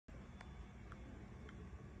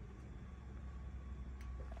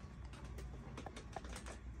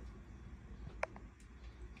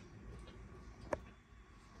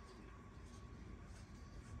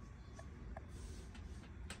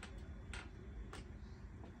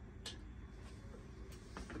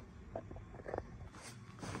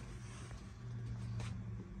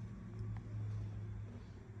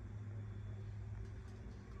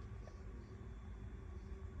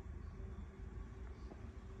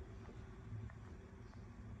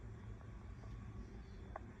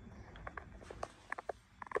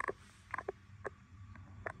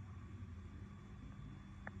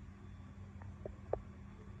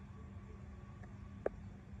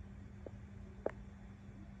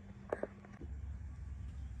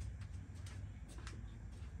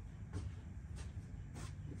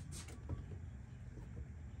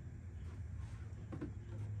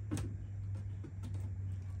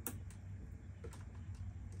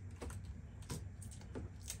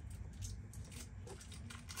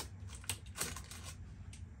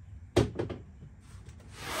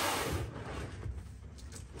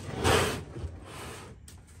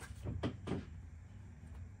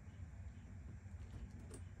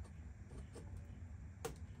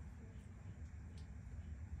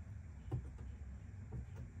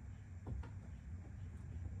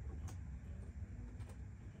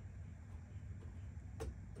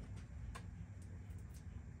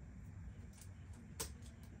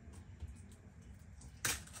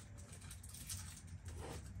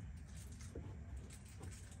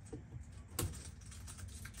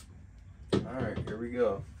we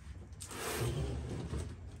go.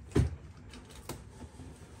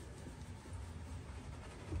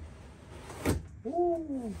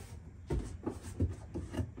 Woo!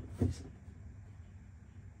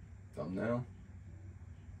 Thumbnail.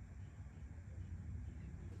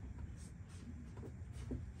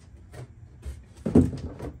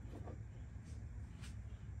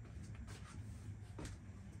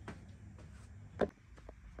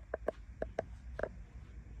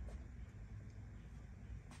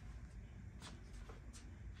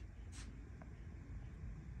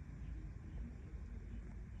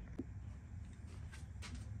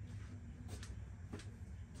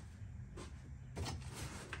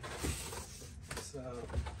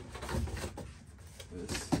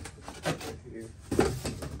 This right here.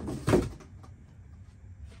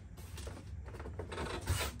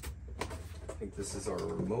 I think this is our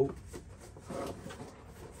remote.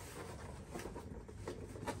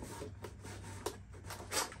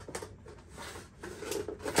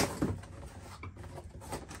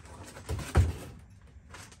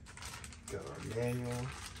 Got our manual,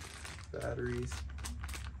 batteries.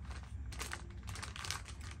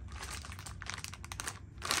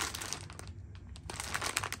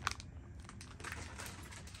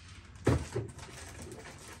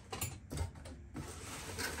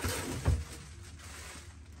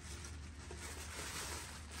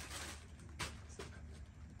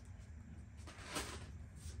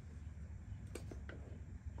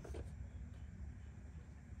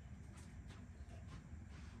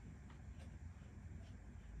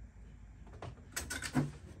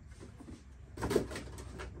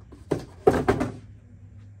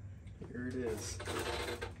 Here it is.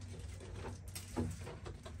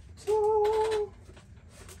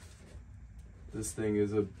 This thing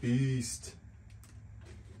is a beast.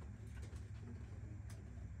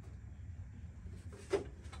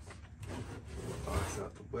 Box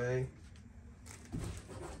out the way.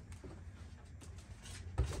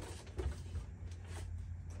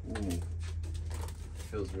 Ooh,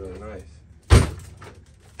 feels really nice.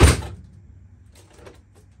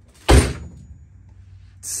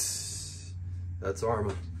 That's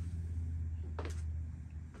ARRMA.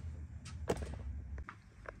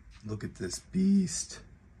 Look at this beast.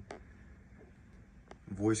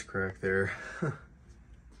 Voice crack there.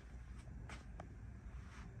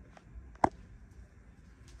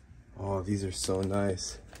 Oh, these are so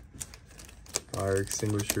nice. Fire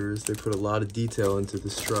extinguishers. They put a lot of detail into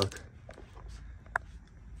this truck.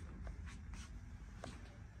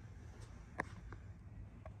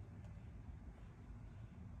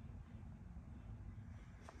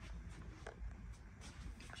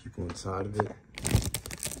 People inside of it.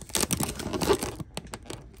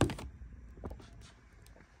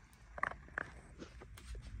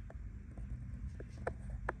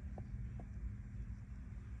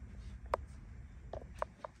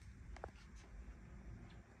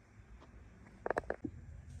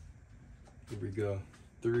 Here we go.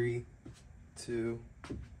 3, 2,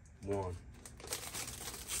 1.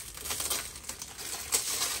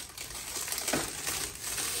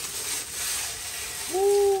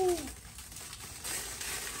 Woo!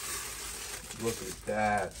 Look at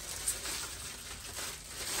that.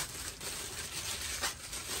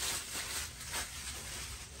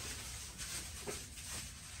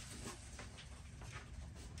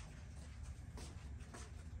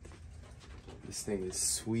 This thing is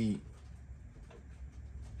sweet.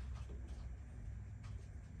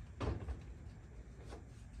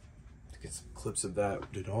 Get some clips of that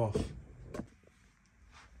it off.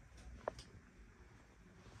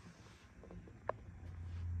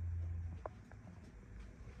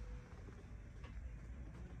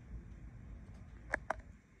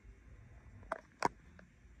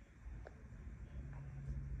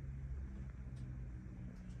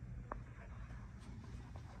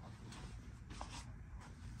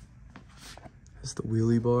 That's the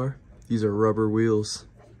wheelie bar. These are rubber wheels.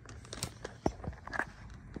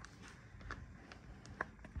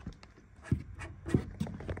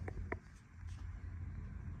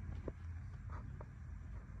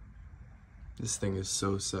 This thing is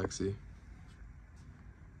so sexy.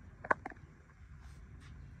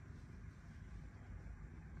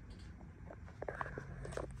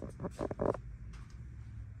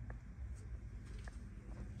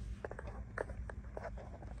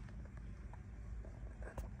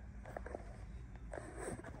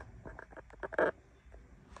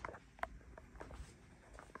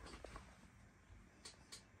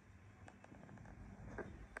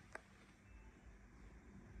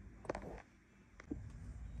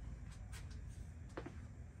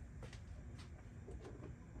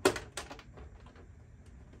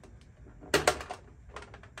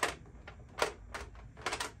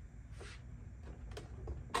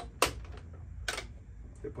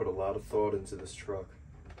 They put a lot of thought into this truck.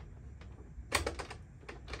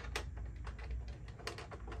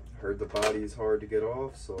 Heard the body is hard to get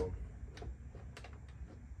off, so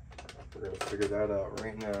we're gonna figure that out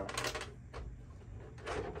right now.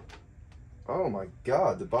 Oh my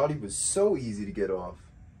God, the body was so easy to get off.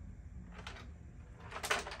 I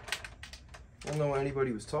don't know what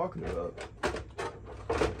anybody was talking about.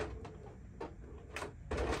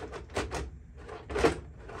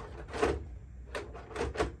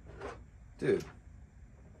 Dude.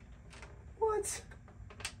 What?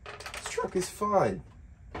 This truck is fine.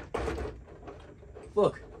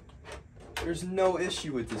 Look. There's no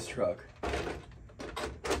issue with this truck.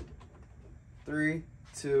 3,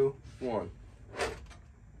 2, 1.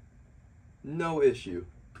 No issue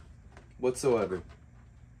whatsoever.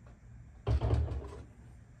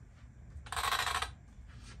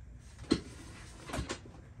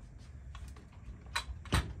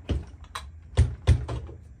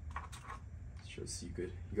 Just you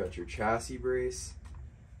got your chassis brace.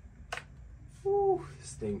 Woo,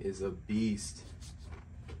 this thing is a beast.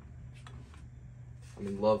 I'm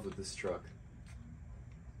in love with this truck.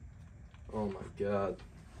 Oh my God.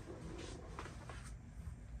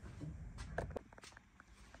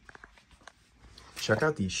 Check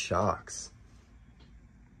out these shocks.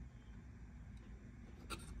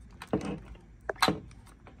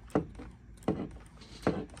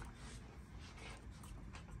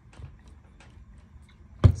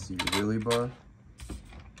 See your wheelie bar.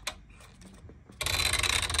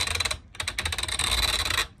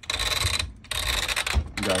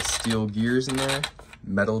 You got steel gears in there,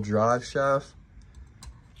 metal drive shaft,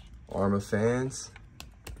 ARRMA fans.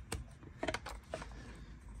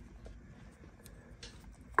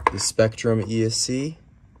 The Spectrum ESC.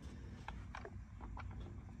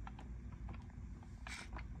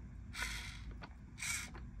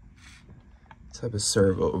 What type of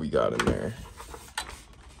servo we got in there?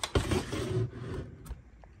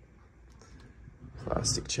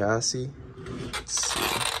 Plastic chassis. Let's see.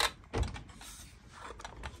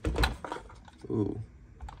 Ooh.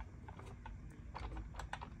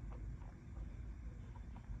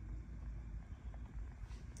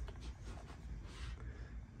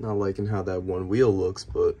 Not liking how that one wheel looks,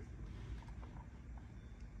 but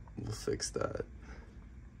we'll fix that.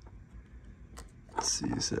 Let's see,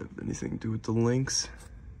 does it have anything to do with the links?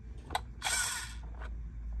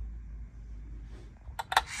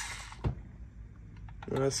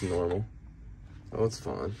 No, that's normal. Oh, it's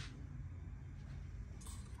fine.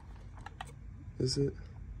 Is it?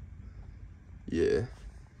 Yeah.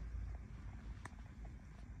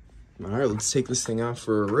 All right, let's take this thing out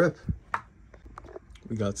for a rip.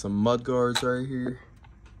 We got some mud guards right here.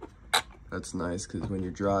 That's nice because when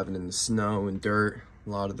you're driving in the snow and dirt, a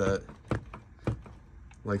lot of that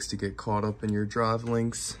likes to get caught up in your drive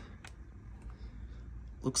links.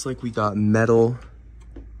 Looks like we got metal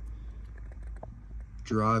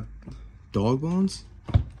drive dog bones.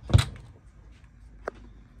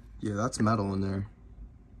 Yeah, that's metal in there.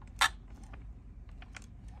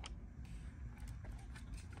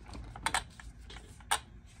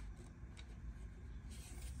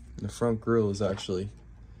 The front grille is actually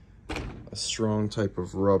a strong type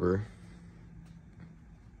of rubber.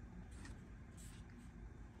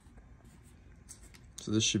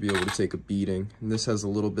 So this should be able to take a beating. And this has a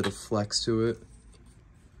little bit of flex to it.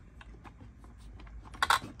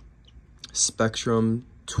 Spectrum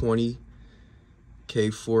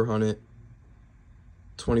 20K400,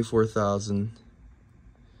 24,000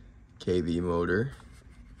 kV motor.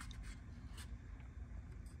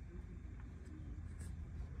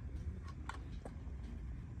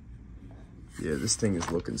 Yeah, this thing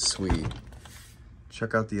is looking sweet.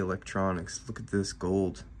 Check out the electronics. Look at this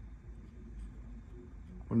gold.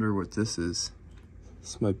 Wonder what this is.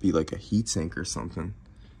 This might be like a heatsink or something.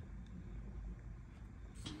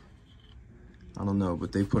 I don't know,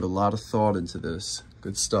 but they put a lot of thought into this.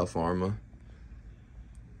 Good stuff, ARRMA.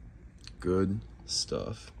 Good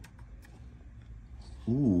stuff.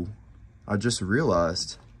 Ooh, I just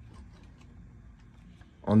realized.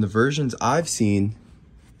 On the versions I've seen,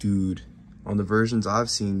 dude, on the versions I've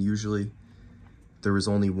seen, usually there was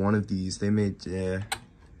only one of these. They made, yeah.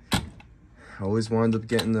 I always wound up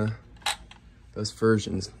getting the best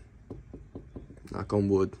versions. Knock on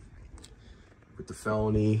wood. With the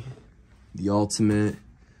Felony, the Ultimate,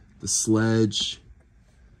 the Sledge,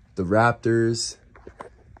 the Raptors,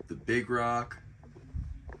 the Big Rock.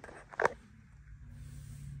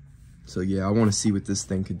 So yeah, I want to see what this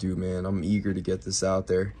thing could do, man. I'm eager to get this out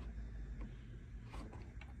there.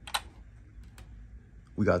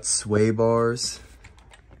 We got sway bars.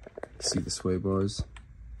 See the sway bars?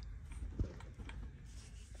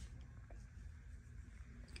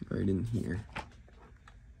 right in here.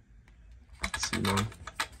 See now?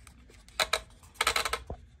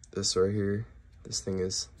 This right here, this thing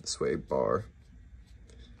is the sway bar.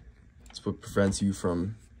 It's what prevents you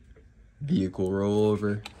from vehicle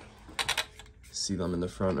rollover. See them in the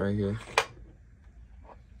front right here?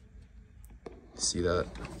 See that?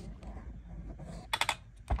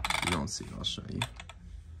 You don't see it, I'll show you.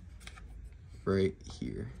 Right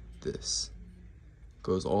here, this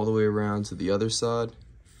goes all the way around to the other side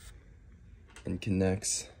and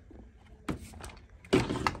connects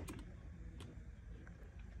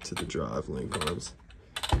to the drive link arms.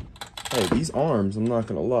 Hey, these arms, I'm not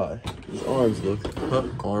gonna lie, these arms look,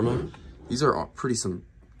 ARRMA, these are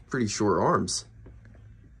pretty short arms.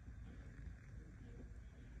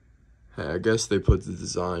 Hey, I guess they put the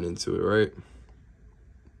design into it, right?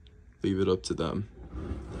 Leave it up to them.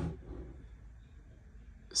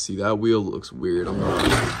 See, that wheel looks weird. I'm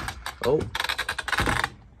not. Oh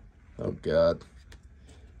God.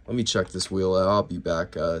 Let me check this wheel out. I'll be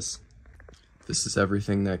back, guys. This is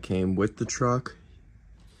everything that came with the truck.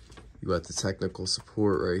 You got the technical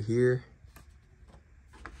support right here.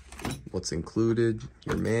 What's included,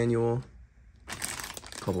 your manual,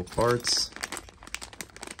 a couple parts,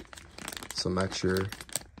 some extra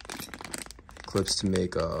clips to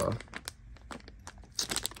make, I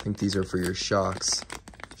think these are for your shocks.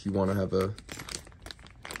 If you want to have a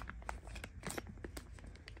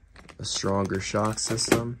stronger shock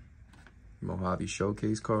system, Mojave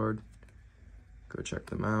showcase card, go check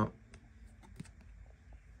them out.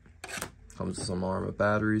 Comes with some ARRMA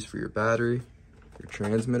batteries for your battery, your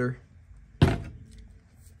transmitter.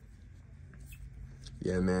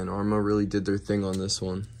 Yeah, man, ARRMA really did their thing on this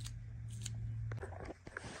one.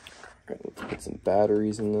 Let's put some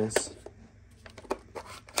batteries in this.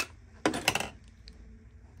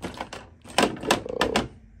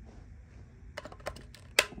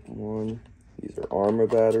 These are ARRMA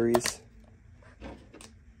batteries.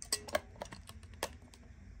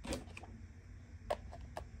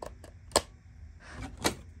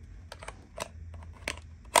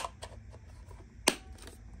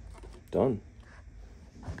 Done.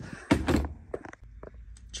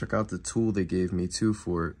 Check out the tool they gave me too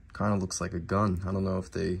for it. Kind of looks like a gun. I don't know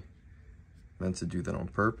if they meant to do that on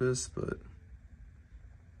purpose, but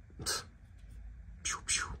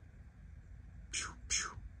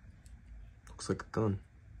looks like a gun.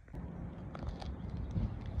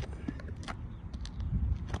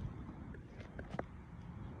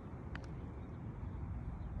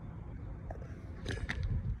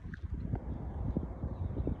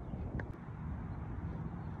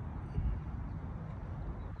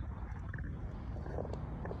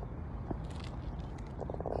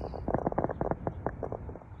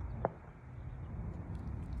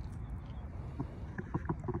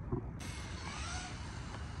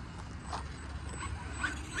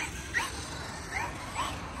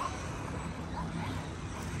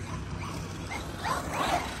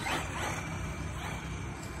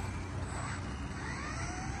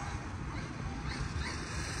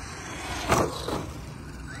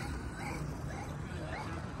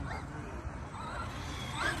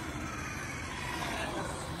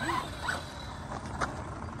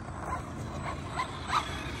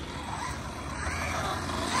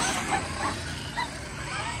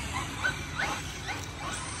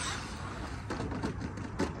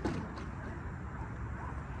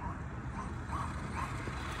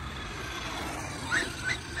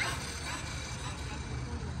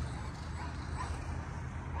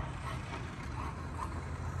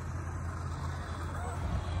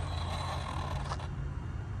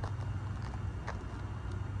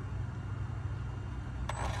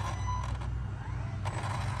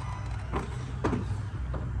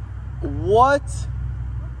 What?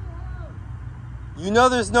 You know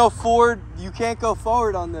there's no forward, you can't go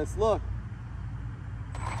forward on this, look.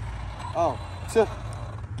 Oh, so.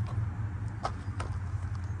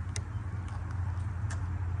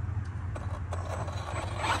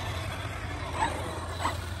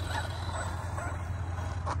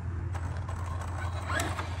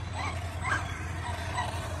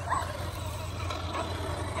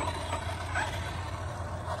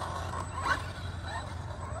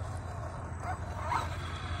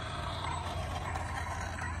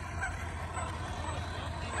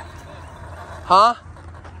 Huh?